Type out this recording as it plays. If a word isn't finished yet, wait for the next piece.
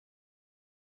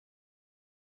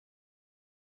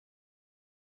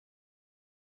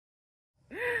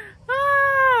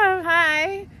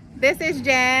This is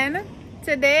Jen.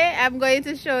 Today I'm going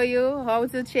to show you how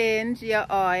to change your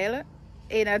oil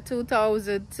in a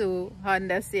 2002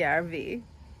 Honda CR-V.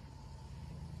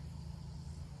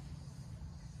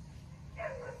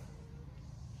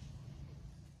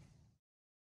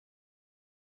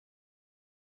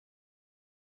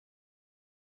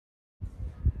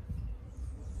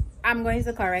 I'm going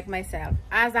to correct myself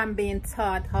as I'm being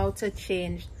taught how to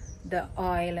change the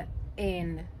oil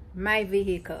in my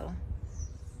vehicle.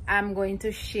 I'm going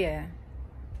to share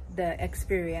the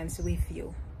experience with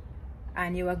you,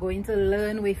 and you are going to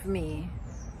learn with me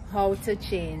how to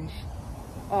change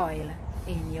oil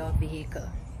in your vehicle.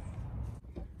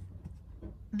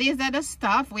 These are the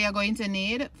stuff we are going to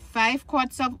need: 5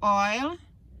 quarts of oil,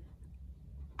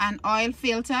 an oil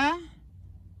filter,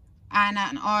 and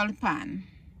an oil pan.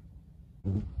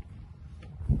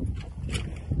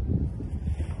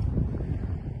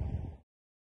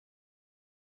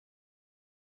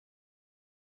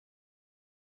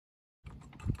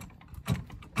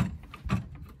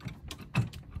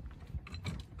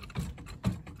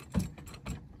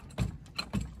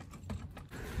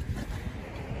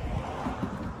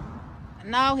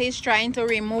 Now he's trying to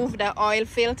remove the oil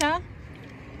filter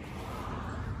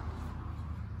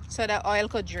so the oil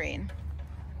could drain.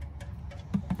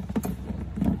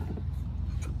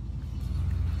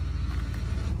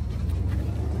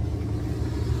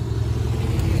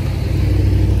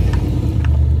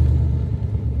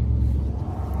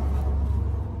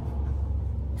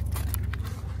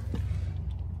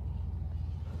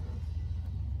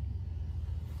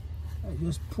 I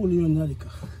just pull you under the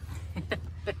car.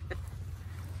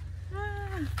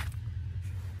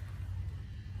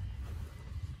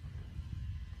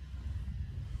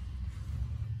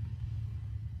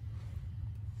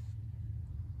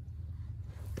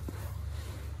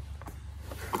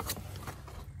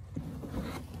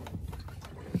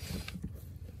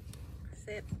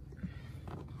 Sit.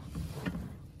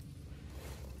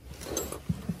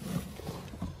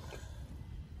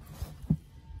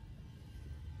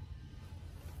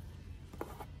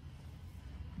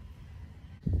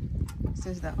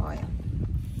 This is the oil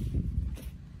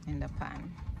in the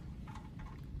pan.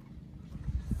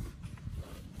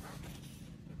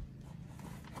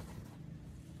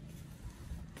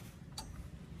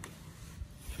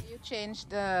 You change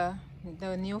the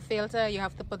new filter, you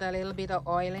have to put a little bit of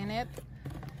oil in it.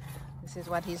 This is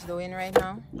what he's doing right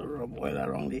now. Rub oil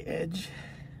around the edge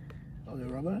of the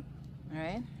rubber. All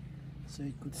right. So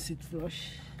it could sit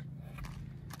flush.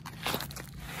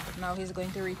 Now he's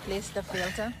going to replace the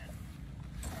filter.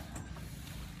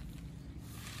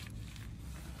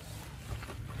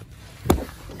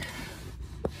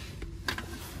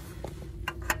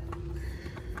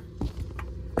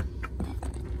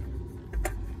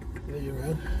 There you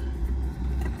rag.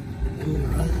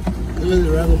 Let me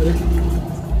the rag over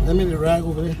there. Let me the rag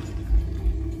over there.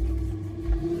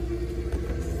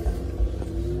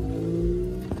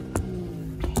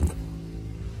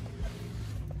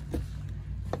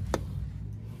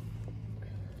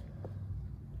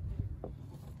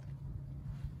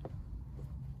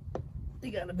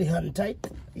 You gotta be hand tight.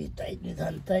 Be tight with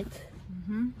hand tight.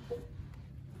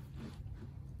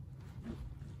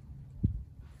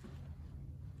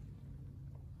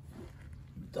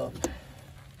 Done.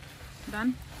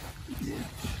 Done? Yeah.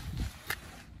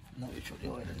 Now you show the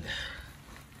oil in there.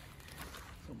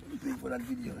 Somebody pay for that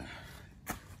video.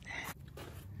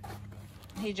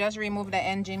 He just removed the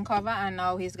engine cover and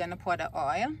now he's gonna pour the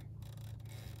oil,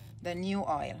 the new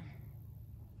oil.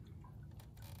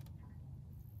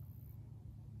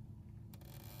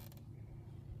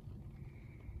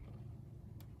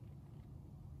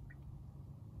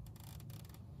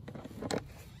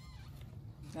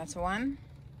 That's one.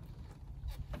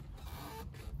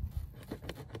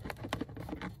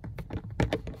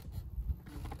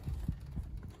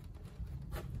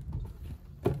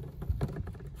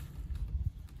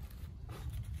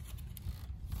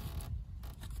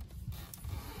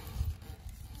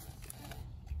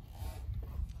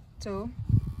 Two.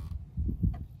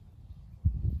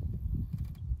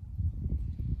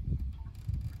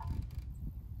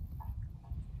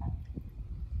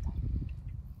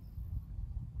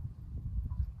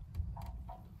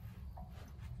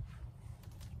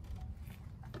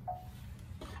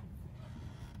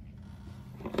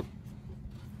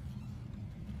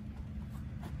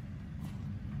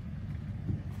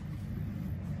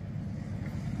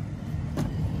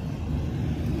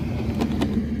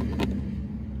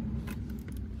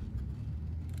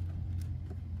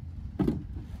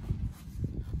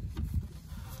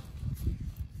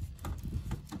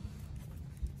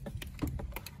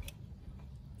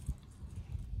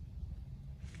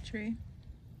 3.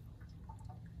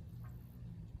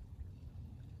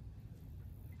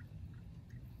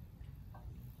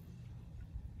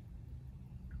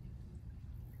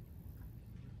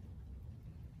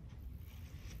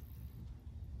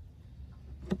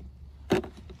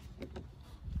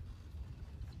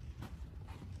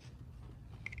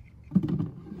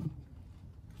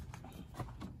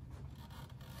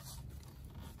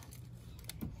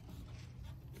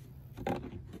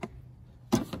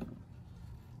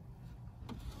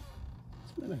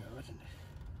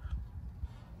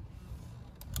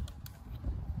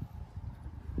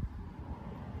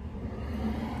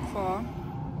 Four.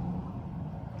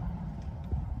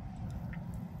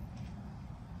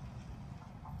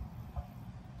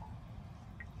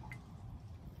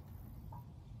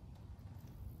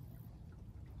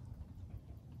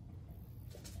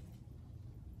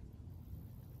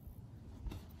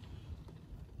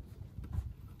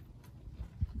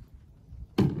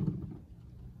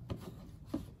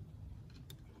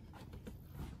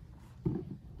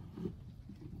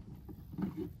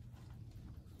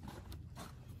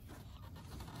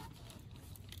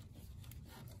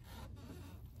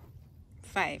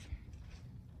 Five.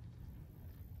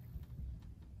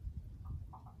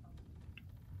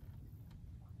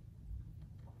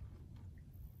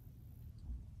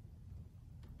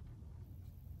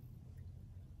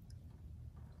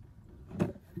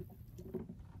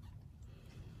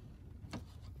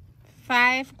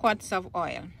 Five quarts of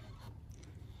oil,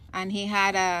 and he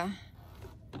had a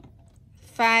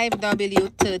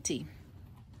 5W30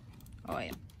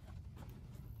 oil.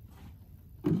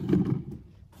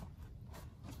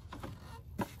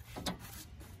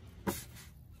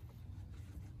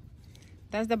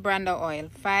 That's the brand of oil,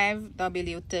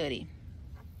 5W30.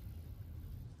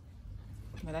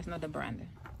 But that's not the brand.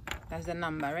 That's the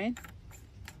number, right?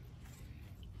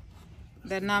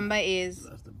 The number is...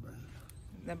 That's the brand.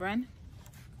 The brand?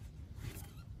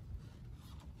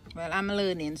 Well, I'm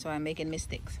learning, so I'm making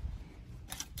mistakes.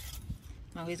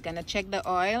 Now he's gonna check the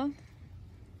oil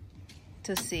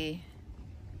to see.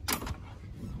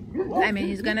 I mean,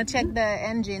 he's gonna check the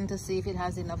engine to see if it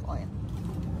has enough oil.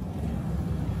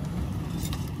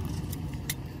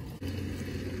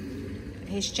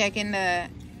 He's checking the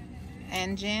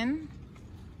engine.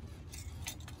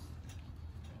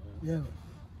 Yeah.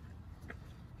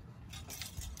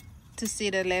 To see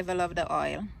the level of the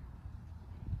oil.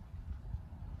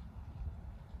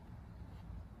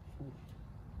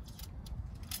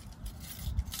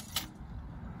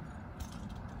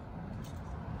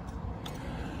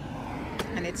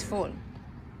 And it's full.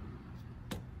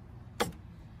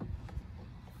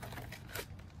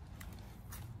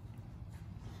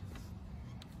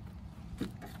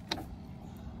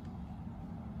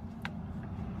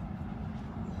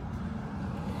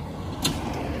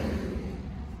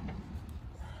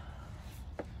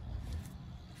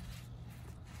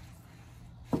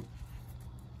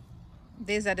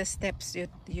 These are the steps you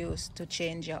use to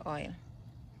change your oil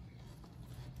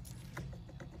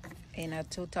in a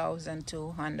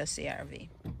 2002 Honda CR-V.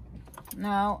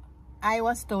 Now, I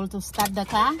was told to start the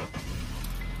car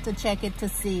to check it to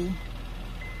see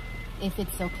if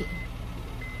it's okay.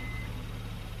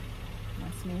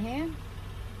 That's me here.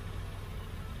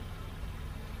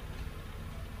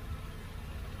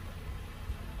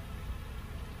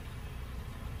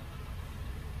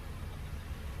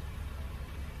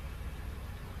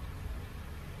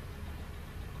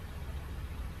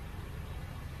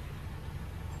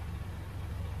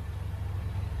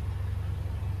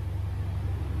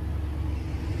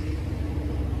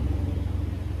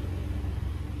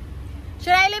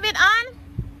 Should I leave it on?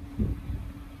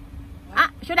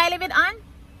 Should I leave it on?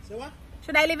 Say what?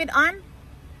 Should I leave it on?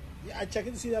 Yeah, I check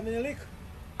it to see if there's any leak.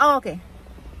 Oh, okay.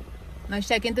 Now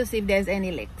checking to see if there's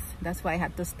any leaks. That's why I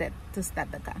had to start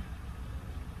the car.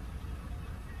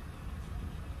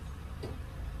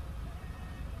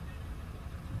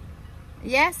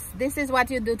 Yes, this is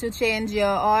what you do to change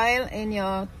your oil in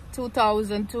your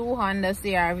 2002 Honda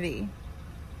CR-V.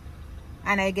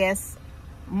 And I guess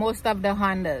most of the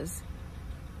Hondas.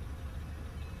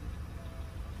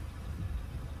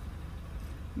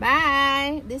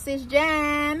 Bye. This is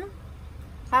Jen.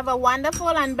 Have a wonderful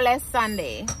and blessed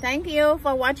Sunday. Thank you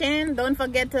for watching. Don't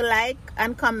forget to like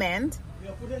and comment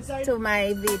to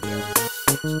my video.